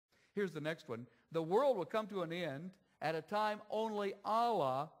Here's the next one. The world will come to an end at a time only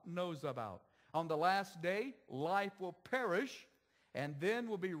Allah knows about. On the last day, life will perish and then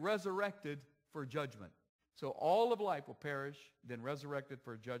will be resurrected for judgment. So all of life will perish, then resurrected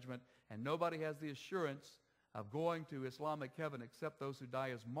for judgment, and nobody has the assurance of going to Islamic heaven except those who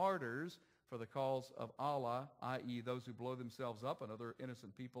die as martyrs for the cause of Allah, i.e. those who blow themselves up and other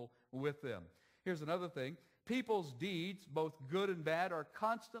innocent people with them. Here's another thing. People's deeds, both good and bad, are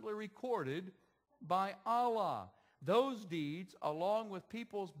constantly recorded by Allah. Those deeds, along with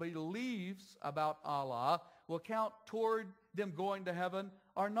people's beliefs about Allah, will count toward them going to heaven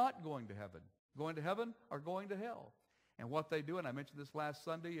or not going to heaven. Going to heaven or going to hell. And what they do, and I mentioned this last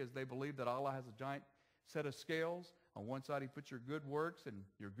Sunday, is they believe that Allah has a giant set of scales. On one side, he puts your good works and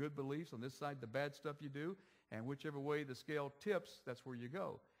your good beliefs. On this side, the bad stuff you do. And whichever way the scale tips, that's where you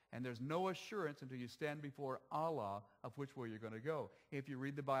go. And there's no assurance until you stand before Allah of which way you're going to go. If you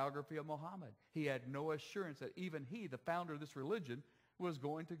read the biography of Muhammad, he had no assurance that even he, the founder of this religion, was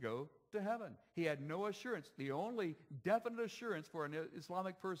going to go to heaven. He had no assurance. The only definite assurance for an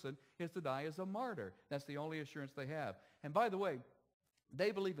Islamic person is to die as a martyr. That's the only assurance they have. And by the way,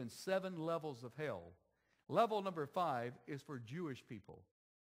 they believe in 7 levels of hell. Level number 5 is for Jewish people.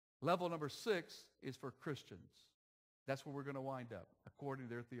 Level number 6 is for Christians. That's where we're going to wind up, according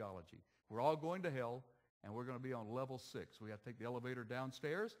to their theology. We're all going to hell, and we're going to be on level 6. We have to take the elevator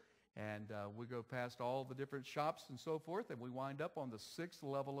downstairs, and we go past all the different shops and so forth, and we wind up on the 6th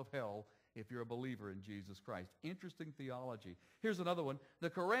level of hell if you're a believer in Jesus Christ. Interesting theology. Here's another one. The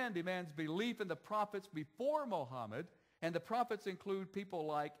Koran demands belief in the prophets before Muhammad, and the prophets include people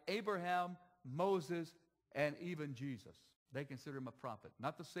like Abraham, Moses, and even Jesus. They consider him a prophet.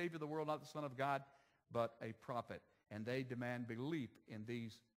 Not the Savior of the world, not the Son of God, but a prophet. And they demand belief in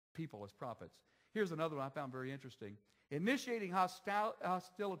these people as prophets. Here's another one I found very interesting. Initiating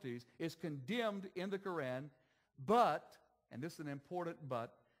hostilities is condemned in the Quran, but, and this is an important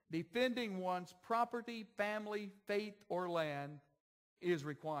but, defending one's property, family, faith, or land is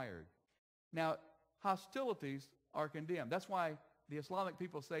required. Now, hostilities are condemned. That's why the Islamic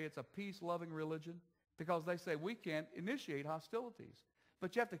people say it's a peace-loving religion, because they say we can't initiate hostilities.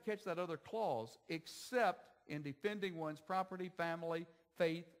 But you have to catch that other clause, except in defending one's property, family,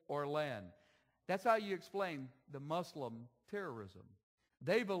 faith, or land. That's how you explain the Muslim terrorism.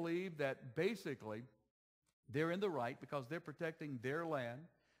 They believe that basically they're in the right because they're protecting their land,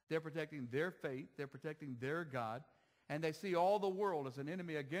 they're protecting their faith, they're protecting their God, and they see all the world as an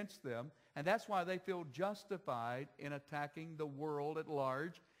enemy against them, and that's why they feel justified in attacking the world at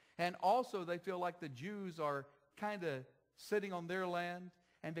large. And also they feel like the Jews are kind of sitting on their land,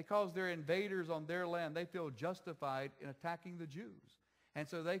 and because they're invaders on their land, they feel justified in attacking the Jews. And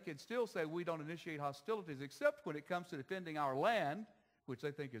so they can still say we don't initiate hostilities except when it comes to defending our land, which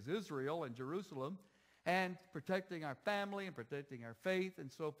they think is Israel and Jerusalem, and protecting our family and protecting our faith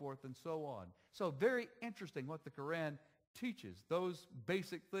and so forth and so on. So very interesting what the Quran teaches. Those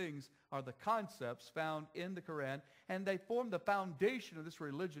basic things are the concepts found in the Quran, and they form the foundation of this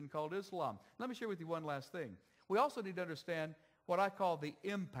religion called Islam. Let me share with you one last thing. We also need to understand what I call the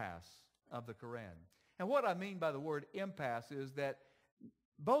impasse of the Quran. And what I mean by the word impasse is that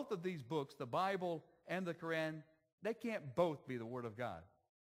both of these books, the Bible and the Quran, they can't both be the Word of God.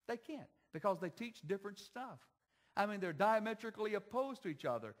 They can't, because they teach different stuff. I mean, they're diametrically opposed to each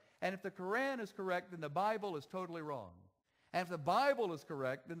other. And if the Quran is correct, then the Bible is totally wrong. And if the Bible is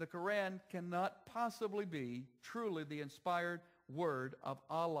correct, then the Quran cannot possibly be truly the inspired word of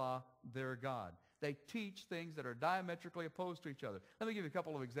Allah, their God. They teach things that are diametrically opposed to each other. Let me give you a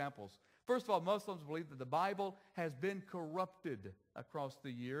couple of examples. First of all, Muslims believe that the Bible has been corrupted across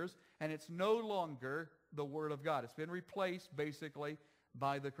the years, and it's no longer the Word of God. It's been replaced, basically,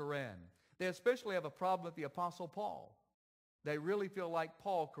 by the Quran. They especially have a problem with the Apostle Paul. They really feel like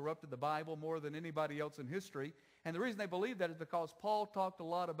Paul corrupted the Bible more than anybody else in history. And the reason they believe that is because Paul talked a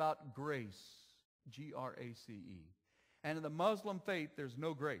lot about grace, G-R-A-C-E. And in the Muslim faith, there's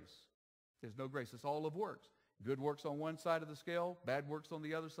no grace. There's no grace. It's all of works. Good works on one side of the scale, bad works on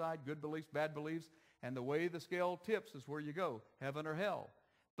the other side, good beliefs, bad beliefs. And the way the scale tips is where you go, heaven or hell.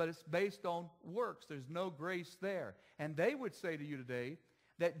 But it's based on works. There's no grace there. And they would say to you today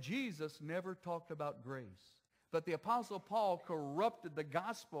that Jesus never talked about grace. But the Apostle Paul corrupted the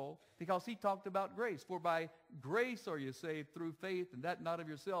gospel because he talked about grace. For by grace are you saved through faith, and that not of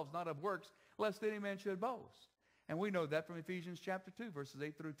yourselves, not of works, lest any man should boast. And we know that from Ephesians chapter 2, verses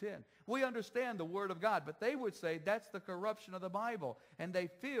 8 through 10. We understand the Word of God, but they would say that's the corruption of the Bible. And they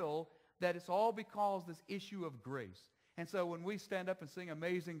feel that it's all because this issue of grace. And so when we stand up and sing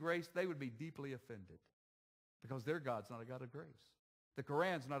Amazing Grace, they would be deeply offended because their God's not a God of grace. The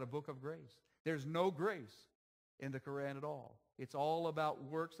Koran's not a book of grace. There's no grace in the Koran at all. It's all about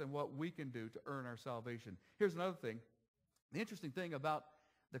works and what we can do to earn our salvation. Here's another thing. The interesting thing about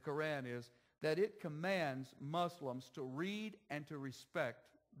the Koran is that it commands Muslims to read and to respect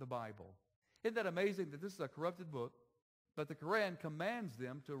the Bible. Isn't that amazing that this is a corrupted book, but the Koran commands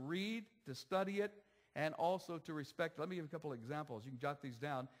them to read, to study it, and also to respect it. Let me give you a couple of examples. You can jot these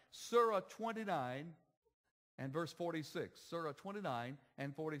down. Surah 29 and verse 46. Surah 29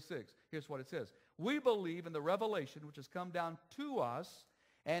 and 46. Here's what it says. We believe in the revelation which has come down to us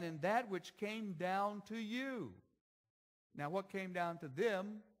and in that which came down to you. Now what came down to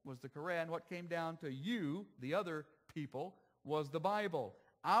them was the Koran. What came down to you, the other people, was the Bible.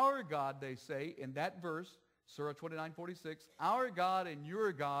 Our God, they say in that verse, Surah 29:46, our God and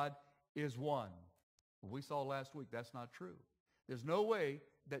your God is one. We saw last week that's not true. There's no way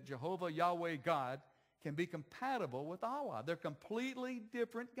that Jehovah, Yahweh, God can be compatible with Allah. They're completely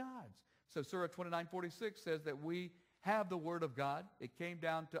different gods. So Surah 29:46 says that we have the Word of God. It came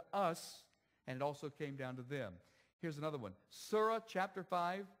down to us, and it also came down to them. Here's another one. Surah chapter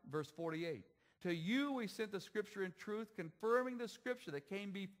 5, verse 48. To you we sent the Scripture in truth, confirming the Scripture that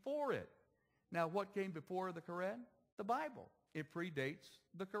came before it. Now, what came before the Koran? The Bible. It predates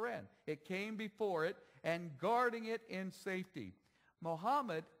the Koran. It came before it and guarding it in safety.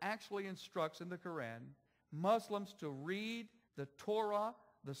 Muhammad actually instructs in the Koran Muslims to read the Torah,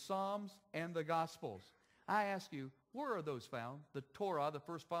 the Psalms, and the Gospels. I ask you, where are those found? The Torah, the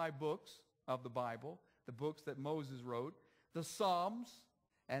first 5 books of the Bible, the books that Moses wrote, the Psalms,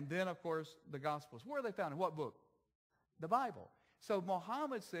 and then, of course, the Gospels. Where are they found? In what book? The Bible. So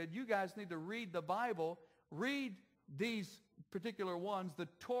Muhammad said, you guys need to read the Bible, read these particular ones, the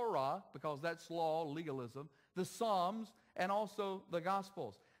Torah, because that's law, legalism, the Psalms, and also the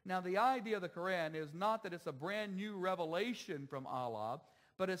Gospels. Now, the idea of the Koran is not that it's a brand new revelation from Allah,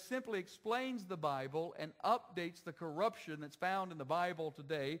 but it simply explains the Bible and updates the corruption that's found in the Bible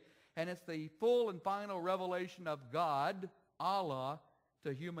today, and it's the full and final revelation of God, Allah,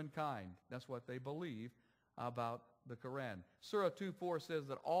 to humankind. That's what they believe about the Koran. Surah 2:4 says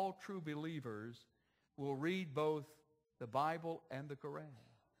that all true believers will read both the Bible and the Koran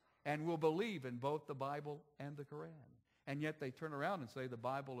and will believe in both the Bible and the Koran. And yet they turn around and say the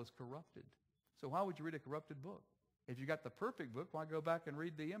Bible is corrupted. So why would you read a corrupted book? If you got the perfect book, why go back and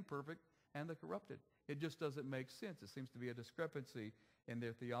read the imperfect and the corrupted? It just doesn't make sense. It seems to be a discrepancy in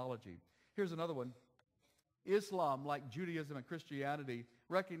their theology. Here's another one. Islam, like Judaism and Christianity,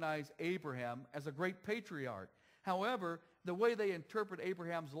 recognize Abraham as a great patriarch. However, the way they interpret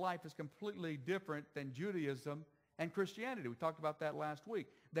Abraham's life is completely different than Judaism and Christianity. We talked about that last week.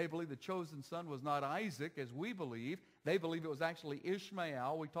 They believe the chosen son was not Isaac, as we believe. They believe it was actually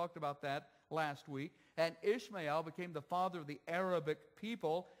Ishmael. We talked about that last week. And Ishmael became the father of the Arabic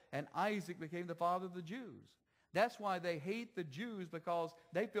people, and Isaac became the father of the Jews. That's why they hate the Jews, because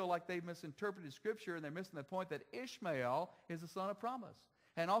they feel like they've misinterpreted Scripture, and they're missing the point that Ishmael is the son of promise.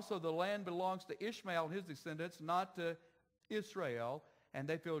 And also the land belongs to Ishmael and his descendants, not to Israel, and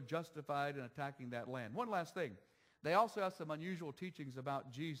they feel justified in attacking that land. One last thing. They also have some unusual teachings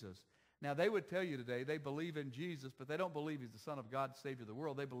about Jesus. Now, they would tell you today they believe in Jesus, but they don't believe he's the Son of God, Savior of the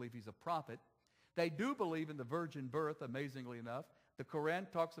world. They believe he's a prophet. They do believe in the virgin birth, amazingly enough. The Koran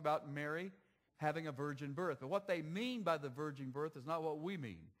talks about Mary having a virgin birth. But what they mean by the virgin birth is not what we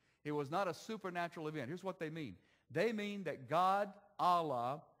mean. It was not a supernatural event. Here's what they mean. They mean that God,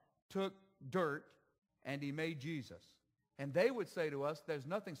 Allah, took dirt and he made Jesus. And they would say to us, there's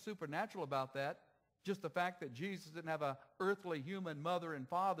nothing supernatural about that. Just the fact that Jesus didn't have an earthly human mother and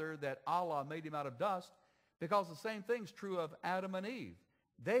father, that Allah made him out of dust, because the same thing's true of Adam and Eve.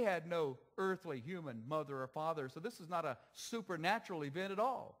 They had no earthly human mother or father, so this is not a supernatural event at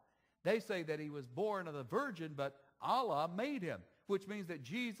all. They say that he was born of the virgin, but Allah made him, which means that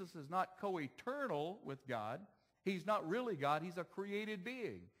Jesus is not co-eternal with God. He's not really God. He's a created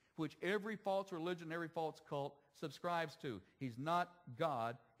being, which every false religion, every false cult subscribes to. He's not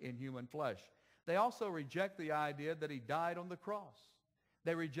God in human flesh. They also reject the idea that he died on the cross.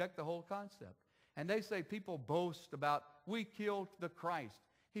 They reject the whole concept. And they say people boast about, we killed the Christ.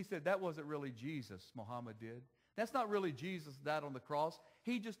 He said that wasn't really Jesus, Muhammad did. That's not really Jesus died on the cross.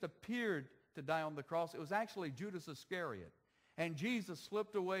 He just appeared to die on the cross. It was actually Judas Iscariot. And Jesus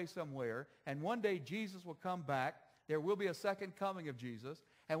slipped away somewhere. And one day Jesus will come back. There will be a second coming of Jesus.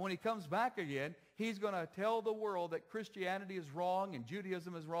 And when he comes back again, he's going to tell the world that Christianity is wrong and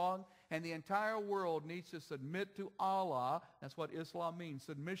Judaism is wrong. And the entire world needs to submit to Allah. That's what Islam means,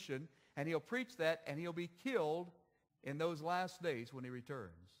 submission. And he'll preach that, and he'll be killed in those last days when he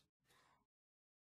returns.